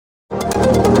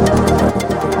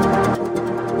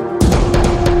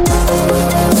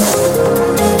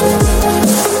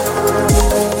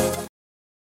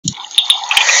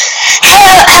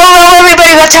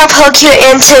Poke here,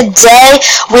 and today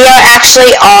we are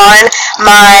actually on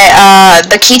my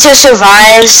Bakito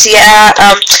Survives.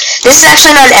 This is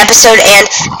actually not an episode, and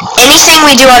anything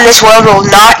we do on this world will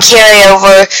not carry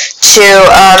over to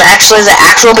actually the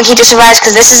actual Bakito Survives,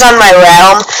 because this is on my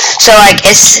realm, so like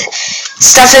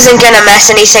stuff isn't gonna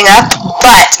mess anything up.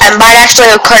 But I might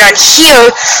actually record on here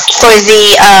for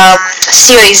the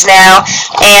series now,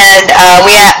 and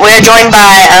we're joined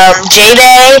by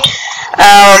J-Bay,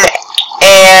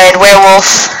 and Wolf,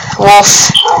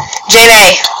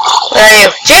 J-Bay, where are you?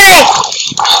 J-Bay!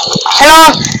 Hello!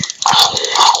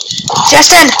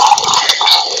 Justin!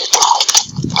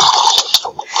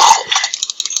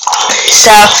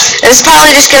 So, this is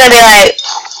probably just gonna be like,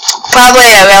 probably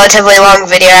a relatively long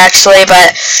video actually,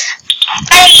 but,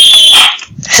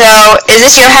 so, is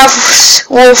this your house,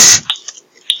 Wolf?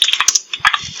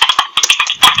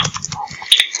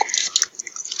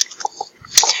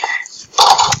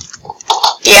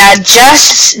 Yeah,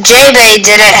 just J-Bay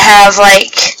didn't have,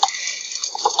 like,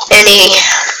 any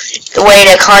way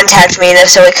to contact me, though,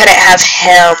 so we couldn't have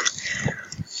him.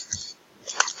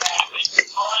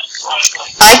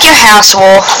 I like your house,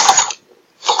 Wolf.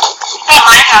 Not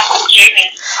my house, it's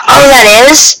Jamie's. Oh, that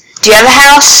is? Do you have a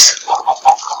house?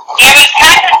 Yeah, but it's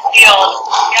kind of sealed.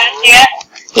 You want to see it?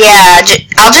 Yeah,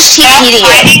 I'll just TP to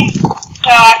you.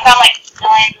 So I found, like,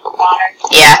 millions of water.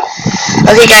 Yeah.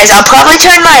 Okay, guys, I'll probably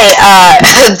turn my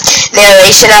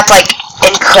narration up, like,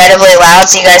 incredibly loud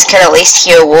so you guys can at least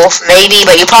hear Wolf, maybe,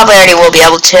 but you probably already will be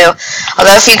able to.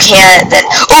 Although if you can't, then...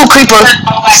 Oh, creeper!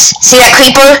 See that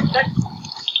creeper?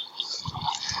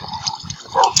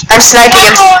 I'm sniping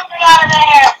him.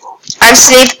 I'm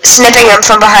snipping him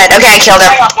from behind. Okay, I killed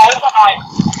him.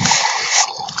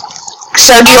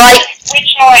 So, do you like...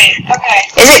 Which noise? Okay.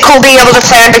 Is it cool being able to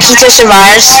play on Bakito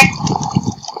Survives?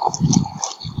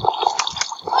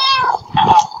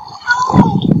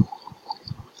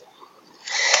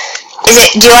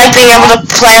 Do you like being able to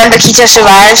play on Bakito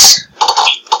Survives?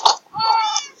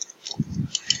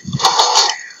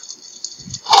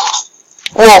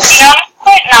 Wolf. You know what's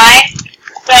quite nice?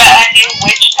 The new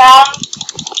witch town.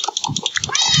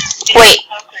 Wait.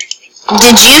 So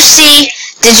Did you see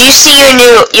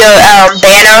your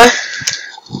banner?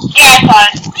 yeah, I saw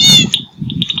it.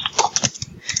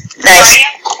 Nice.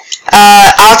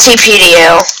 I'll TP to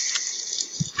you.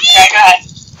 Okay, go ahead.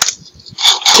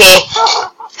 Okay.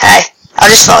 Hi. I'll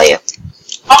just follow you.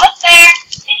 Almost there.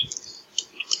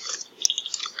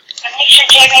 And make sure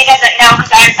Jamie does it now, because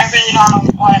I really don't know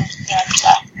what it's doing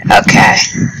stuff. Okay.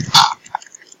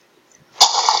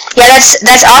 Yeah,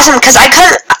 that's awesome, because I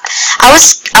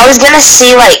was gonna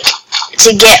see, like,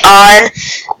 to get on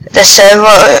the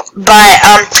server, but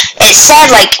it said,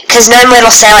 like, because normally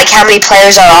it'll say, like, how many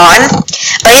players are on,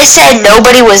 but it said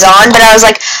nobody was on, but I was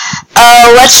like,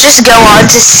 let's just go on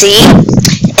to see,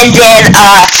 and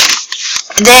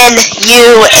then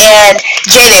you and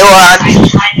Jamie were on.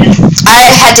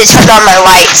 I had to turn on my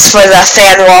lights for the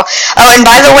fan wall. Oh, and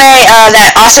by the way,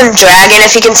 that awesome dragon,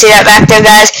 if you can see that back there,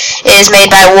 guys, is made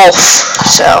by Wolf,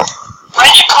 so. Why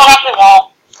don't you pull it off the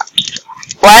wall?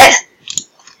 What?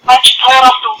 Why don't you pull it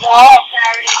off the wall so I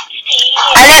already see?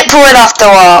 I didn't pull it off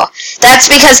the wall. That's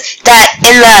because that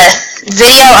in the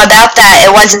video about that,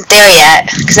 it wasn't there yet,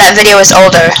 because that video was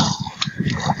older.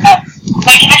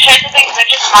 Like, can I show you something? Because I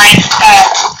just mined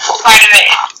part of it.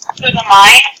 It was a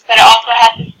mine, but it also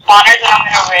has some spawners that I'm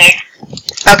going to rig.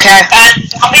 Okay. A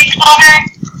zombie spawner,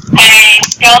 a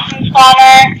skeleton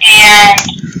spawner, and...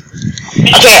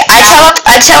 Okay,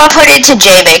 I teleported to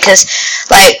J-Bay, because,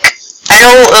 like, I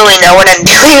don't really know what I'm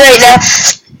doing right now.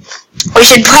 We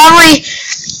should probably...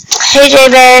 Hey,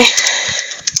 J-Bay.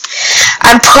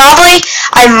 I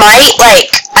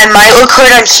might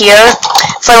record on here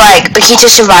for, like, Bakito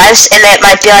Survives, and it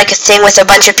might be, like, a thing with a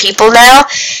bunch of people now,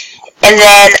 and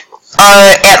then,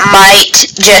 or it might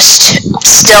just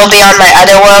still be on my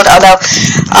other world, although,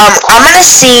 I'm gonna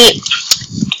see,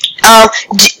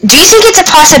 do you think it's a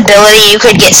possibility you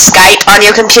could get Skype on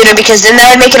your computer, because then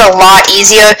that would make it a lot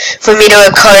easier for me to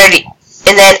record,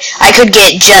 and then I could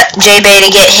get J-Bay to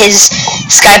get his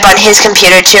Skype on his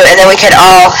computer too, and then we could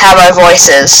all have our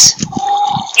voices.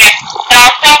 Yeah, and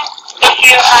also, if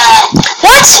you,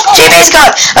 What? J-Bay's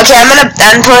gone. Okay,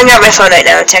 I'm pulling out my phone right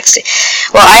now and texting.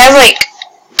 Well, I have, like,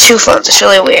 2 phones. It's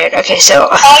really weird. Okay, so...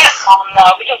 Call your mom,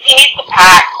 though, because he needs to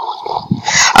pack.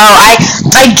 Oh, I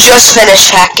just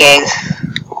finished packing.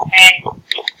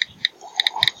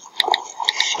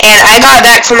 And I got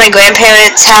back from my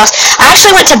grandparents' house. I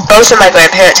actually went to both of my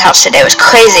grandparents' house today. It was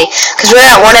crazy. Because we were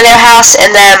at one of their house,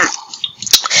 and then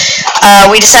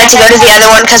We decided to go to the other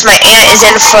one because my aunt's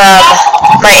in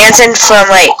from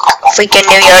like freaking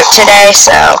New York today,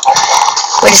 so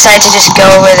we decided to just go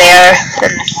over there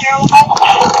and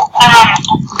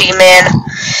be man.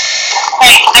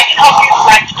 Hey, I can help you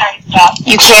redstone stuff.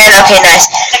 You can? Okay, nice.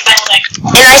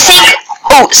 And I think,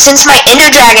 since my Ender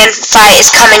Dragon fight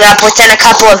is coming up within a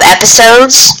couple of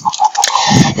episodes,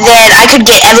 then I could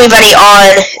get everybody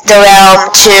on the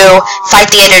realm to fight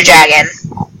the Ender Dragon.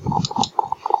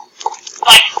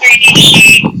 Like 3D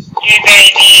Sheet,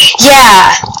 Baby.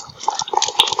 Yeah.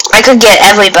 I could get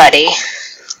everybody.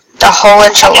 The whole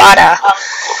enchilada.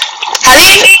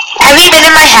 Have you been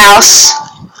in my house?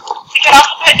 You can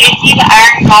also put AC, the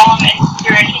Iron Golem,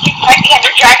 and he can fight the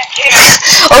Ender Dragon too.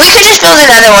 Or we could just build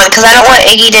another one, because I don't want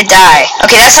Iggy to die.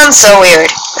 Okay, that sounds so weird.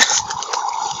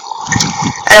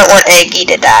 I don't want Iggy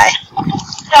to die.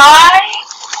 Die?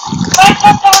 Why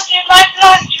was your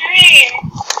lifelong dream?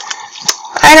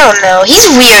 I don't know. He's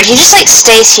weird. He just, like,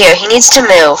 stays here. He needs to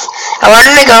move. I want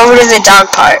him to go over to the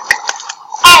dog park.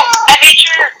 Oh, I made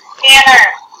your banner.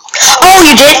 Oh,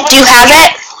 you did? Do you have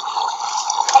it?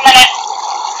 1 minute.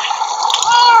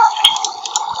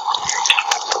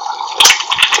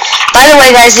 By the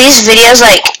way, guys, these videos,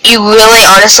 like, you really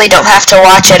honestly don't have to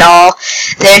watch it all.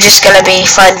 They're just gonna be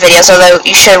fun videos, although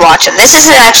you should watch them. This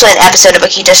isn't actually an episode of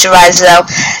Akita Survives, though.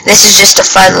 This is just a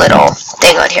fun little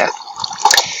thing on here.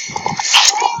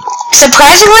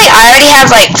 Surprisingly, I already have,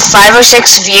 like, 5 or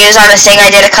 6 views on a thing I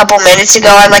did a couple minutes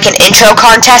ago on, like, an intro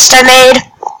contest I made.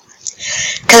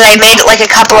 Because I made, like, a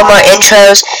couple of more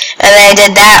intros, and then I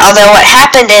did that. Although what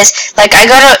happened is, like, I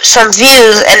got some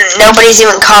views, and nobody's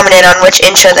even commented on which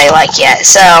intro they like yet,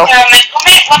 so... Let me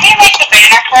make the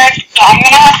banner first. So I'm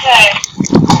gonna have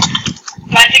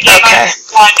to game Okay.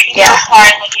 one because Yeah. it's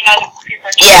hard, like, you know, the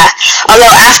creeper. Yeah.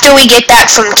 Although after we get back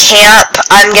from camp,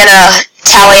 I'm gonna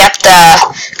tally up the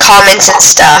comments and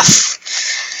stuff.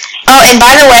 Oh, and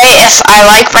by the way, if I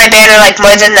like my banner, like,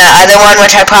 more than the other one,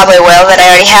 which I probably will, that I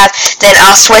already have, then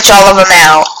I'll switch all of them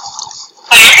out.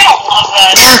 Oh, you're gonna love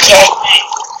that. Okay.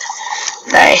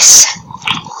 Nice.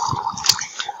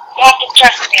 You have to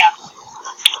trust me out.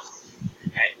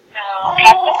 Right, so,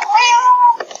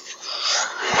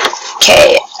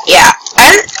 Okay, yeah.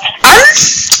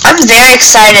 I'm very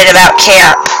excited about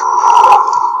camp.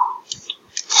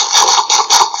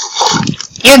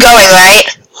 You're going,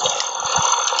 right?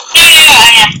 yeah, I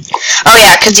am. Oh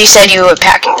yeah, because you said you were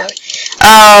packing.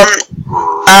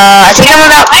 I think I'm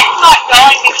about... I'm not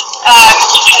going because,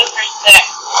 Choker's sick.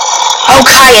 Oh,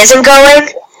 Kai isn't going?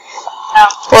 No.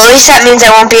 Well, at least that means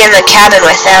I won't be in the cabin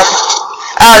with them.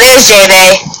 Oh, there's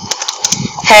J-Bay.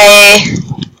 Hey.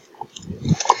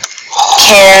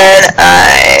 Can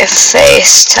I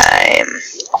FaceTime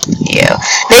you?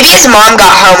 Maybe his mom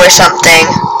got home or something,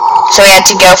 so he had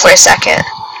to go for a second.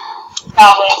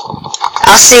 Probably.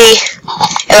 I'll see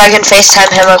if I can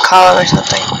FaceTime him or call him or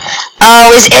something.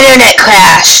 Oh, his internet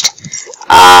crashed.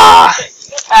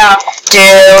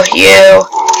 Do you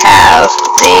have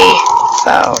the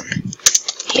phone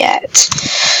yet?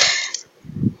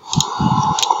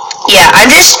 Yeah,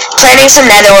 I'm just planning some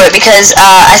netherwork because,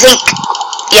 I think,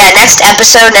 yeah,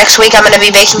 next week, I'm going to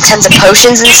be making tons of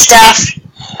potions and stuff.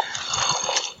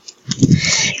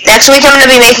 Next week, I'm going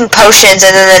to be making potions,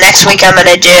 and then the next week, I'm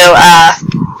going to do,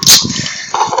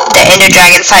 the Ender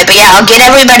Dragon fight. But yeah, I'll get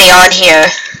everybody on here.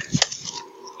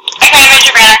 Okay, I made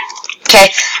your banner.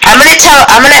 Okay, I'm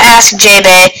gonna ask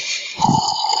J-Bay,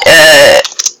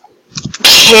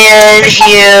 can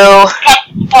you...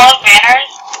 All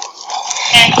banners.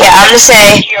 And Yeah, I'm gonna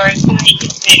say, yours, so that you can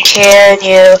see. can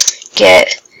you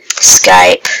get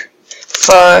Skype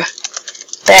for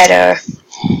better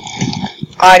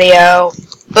audio?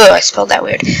 Ooh, I spelled that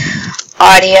weird.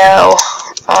 Audio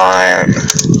on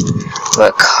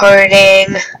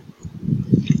recording.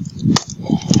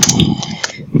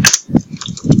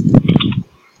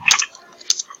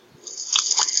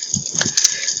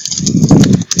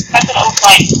 That's an old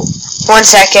fight. 1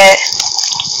 second.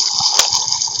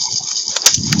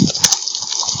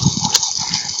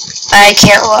 I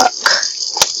can't look.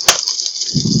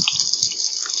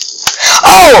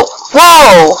 Oh!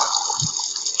 Whoa!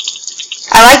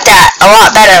 I like that a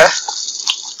lot better.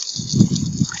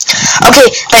 Okay,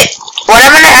 but what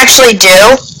I'm gonna actually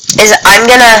do is I'm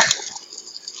gonna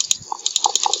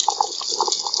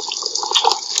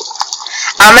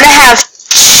have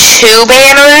 2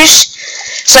 banners.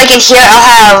 So like in here I'll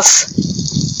have,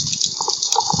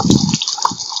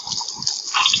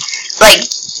 like,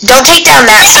 don't take down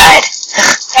that side.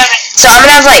 So I'm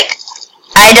gonna have, like,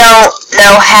 I don't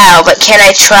know how, but can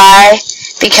I try?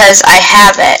 Because I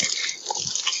have it.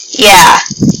 Yeah.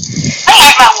 I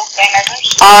have my little game, isn't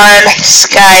it? On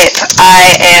Skype,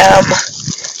 I am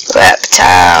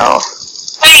Reptile.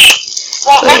 Wait,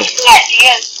 what's the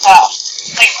ideas stuff?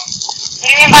 Like, what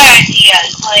do you mean by ideas?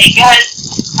 Like, it has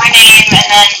my name and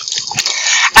then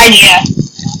ideas.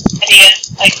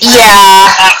 Like,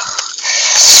 Yeah.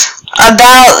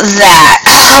 About that.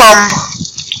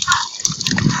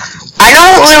 I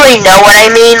don't really know what I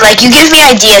mean. Like, you give me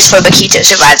ideas for Bakito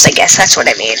Survives, I guess. That's what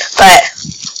I mean. But,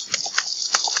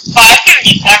 well, I've given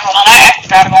you several, and I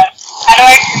forgot about it. How do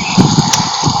I create?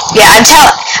 yeah,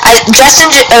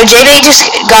 JB just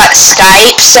got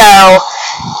Skype, so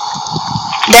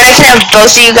then I can have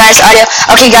both of you guys audio.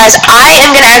 Okay, guys, I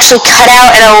am gonna actually cut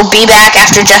out, and I will be back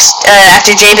after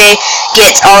after JB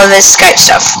gets all of his Skype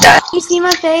stuff done. You see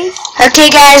my face? Okay,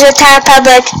 guys, Reptile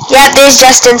Public. Yeah, there's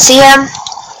Justin. See him?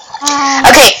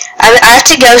 Okay, I have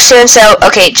to go soon, so,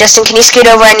 okay, Justin, can you scoot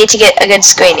over? I need to get a good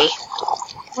screeny.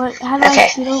 What? How do Okay. I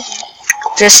scoot over?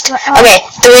 Just, okay,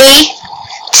 3,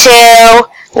 2,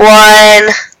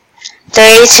 1,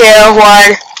 3, 2,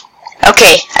 1.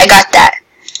 Okay, I got that.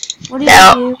 What do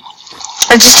Now- you do?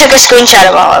 I just took a screenshot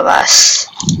of all of us.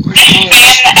 Spam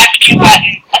the F2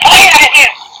 button. That's all you gotta do.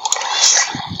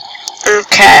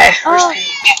 Okay, Oh,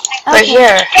 right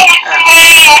here.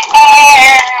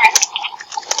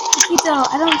 Bakito,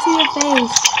 I don't see your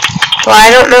face. Well, I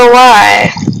don't know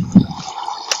why.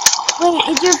 Wait,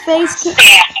 is your face?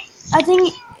 I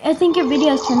think your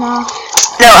video's turned off.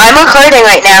 No, I'm recording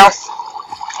right now.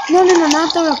 No,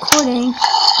 not the recording.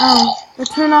 The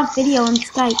turn off video on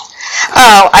Skype.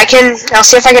 Oh, I'll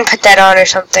see if I can put that on or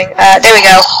something. There we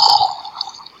go.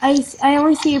 I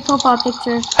only see your profile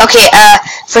picture. Okay,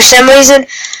 for some reason,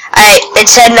 it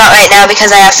said not right now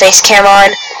because I have face cam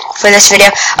on for this video.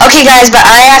 Okay, guys, but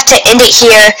I have to end it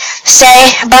here.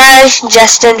 Say bye,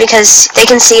 Justin, because they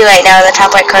can see right now in the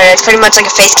top right corner. It's pretty much like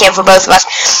a face cam for both of us.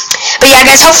 But yeah,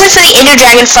 guys, hopefully for the Ender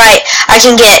Dragon fight, I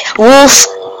can get Wolf,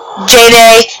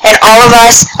 JJ, and all of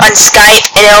us on Skype,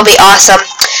 and it'll be awesome.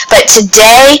 But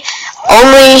today,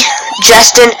 only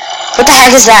Justin. What the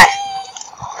heck is that?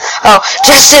 Oh,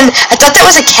 Justin, I thought that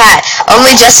was a cat.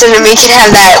 Only Justin and me can have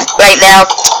that right now.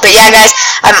 But yeah, guys,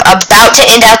 I'm about to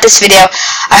end out this video.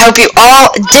 I hope you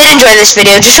all did enjoy this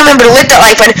video. Just remember to hit that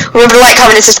like button. Remember to like,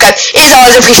 comment, and subscribe. It is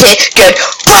always appreciated. Good.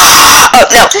 Oh,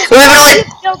 no. Remember to hit...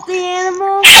 Killed the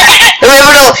animal.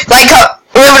 Remember to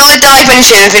hit the like button and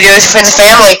share the video with your friends and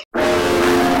family.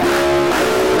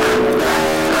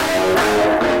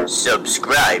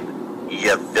 Subscribe,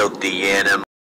 you filthy animal.